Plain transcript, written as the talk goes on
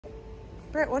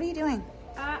Britt, what are you doing?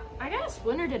 I got a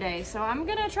splinter today, so I'm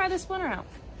gonna try the Splinter Out.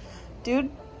 Dude,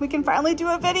 we can finally do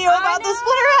a video about the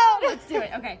Splinter Out. Let's do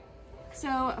it, okay.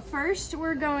 So first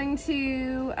we're going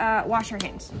to wash our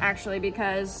hands, actually,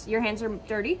 because your hands are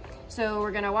dirty. So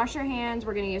we're gonna wash our hands,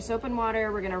 we're gonna use soap and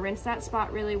water, we're gonna rinse that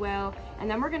spot really well, and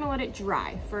then we're gonna let it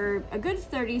dry for a good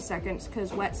 30 seconds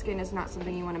because wet skin is not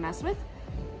something you wanna mess with.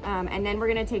 And then we're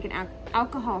gonna take an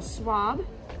alcohol swab.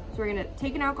 So we're gonna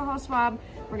take an alcohol swab,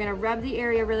 we're gonna rub the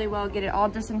area really well, get it all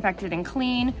disinfected and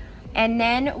clean. And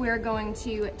then we're going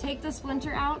to take the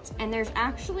Splinter out, and there's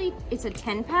actually, it's a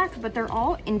 10-pack, but they're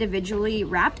all individually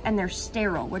wrapped and they're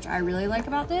sterile, which I really like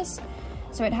about this.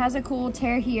 So it has a cool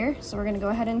tear here, so we're gonna go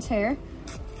ahead and tear.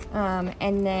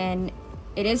 And then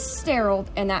it is sterile,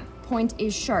 and that point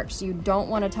is sharp, so you don't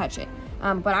wanna touch it.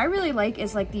 But I really like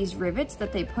is like these rivets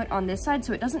that they put on this side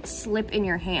so it doesn't slip in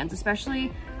your hands,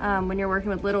 especially when you're working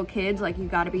with little kids, like you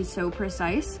gotta be so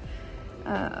precise.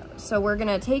 So we're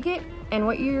gonna take it, and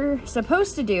what you're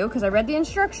supposed to do, because I read the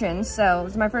instructions, so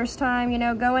it's my first time, you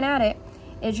know, going at it,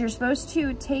 is you're supposed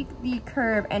to take the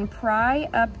curve and pry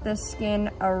up the skin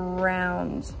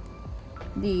around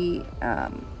the,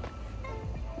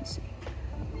 let's see,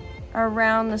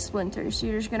 around the splinters. So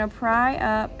you're just gonna pry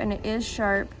up, and it is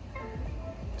sharp.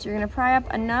 So you're gonna pry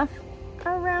up enough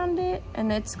around it,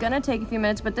 and it's gonna take a few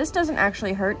minutes, but this doesn't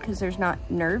actually hurt because there's not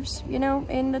nerves, you know,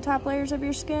 in the top layers of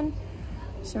your skin.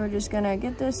 So we're just gonna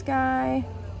get this guy.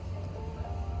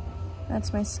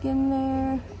 That's my skin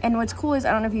there. And what's cool is,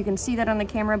 I don't know if you can see that on the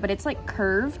camera, but it's like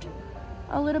curved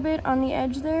a little bit on the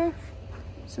edge there.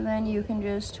 So then you can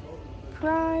just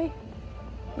pry,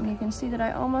 and you can see that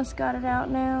I almost got it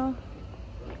out now.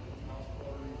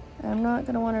 I'm not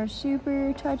gonna wanna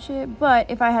super touch it, but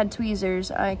if I had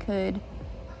tweezers, I could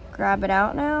grab it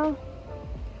out now.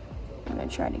 I'm gonna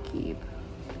try to keep.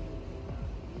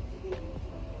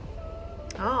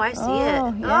 Oh, I see it.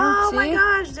 Yeah, oh my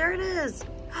gosh, there it is.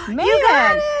 Man, you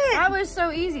got it. That was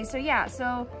so easy. So yeah,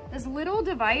 so this little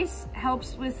device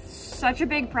helps with such a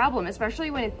big problem,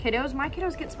 especially when it's kiddos. My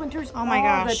kiddos get splinters all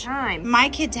the time. My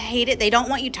kids hate it. They don't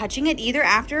want you touching it either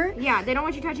after. Yeah, they don't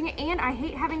want you touching it, and I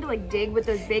hate having to like dig with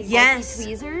those big bulky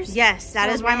tweezers. Yes, that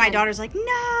is why my daughter's like,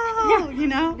 no, you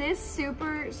know? This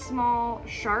super small,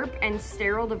 sharp, and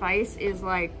sterile device is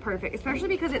like perfect, especially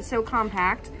because it's so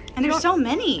compact. And there's so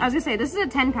many. I was gonna say, this is a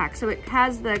 10-pack, so it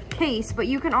has the case, but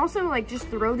you can also like just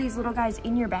throw these little guys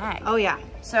in your bag. Oh yeah.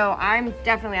 So I'm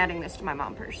definitely adding this to my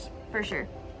mom purse, for sure.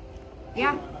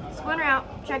 Yeah, Splinter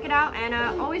Out, check it out, and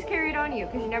always carry it on you,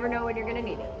 because you never know when you're gonna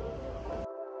need it.